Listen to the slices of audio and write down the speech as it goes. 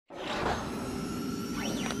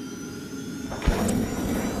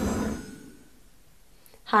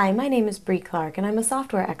Hi, my name is Bree Clark and I'm a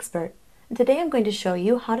software expert. And today I'm going to show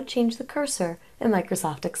you how to change the cursor in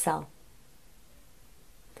Microsoft Excel.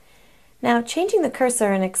 Now, changing the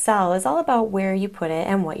cursor in Excel is all about where you put it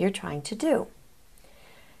and what you're trying to do.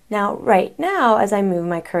 Now, right now, as I move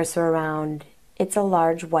my cursor around, it's a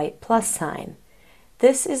large white plus sign.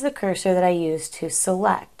 This is the cursor that I use to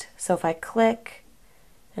select. So if I click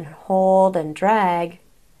and hold and drag,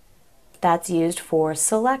 that's used for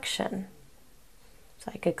selection.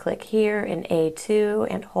 So I could click here in A2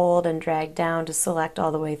 and hold and drag down to select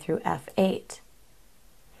all the way through F8.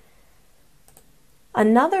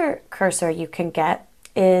 Another cursor you can get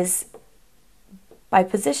is by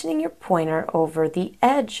positioning your pointer over the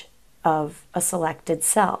edge of a selected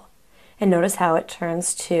cell. And notice how it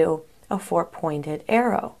turns to a four-pointed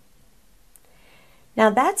arrow. Now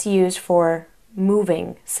that's used for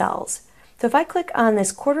moving cells. So if I click on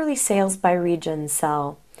this quarterly sales by region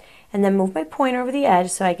cell, and then move my pointer over the edge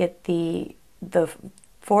so I get the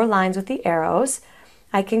four lines with the arrows,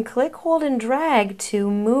 I can click, hold, and drag to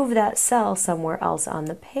move that cell somewhere else on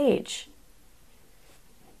the page.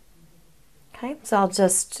 Okay, so I'll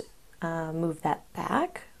just move that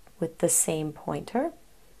back with the same pointer.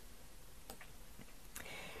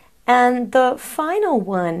 And the final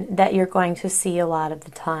one that you're going to see a lot of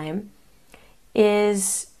the time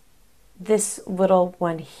is this little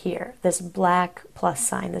one here, this black plus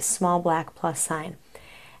sign, this small black plus sign.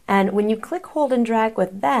 And when you click, hold, and drag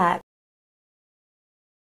with that,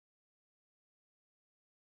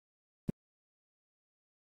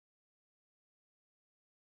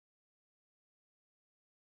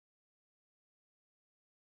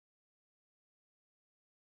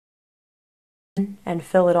 and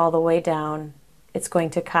fill it all the way down, it's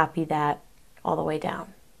going to copy that all the way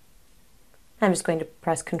down. I'm just going to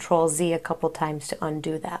press Control Z a couple times to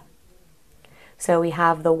undo that. So we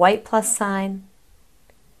have the white plus sign,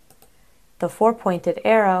 the four-pointed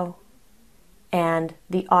arrow, and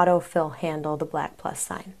the autofill handle, the black plus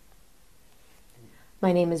sign.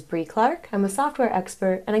 My name is Bree Clark. I'm a software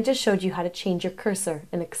expert, and I just showed you how to change your cursor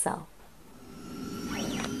in Excel.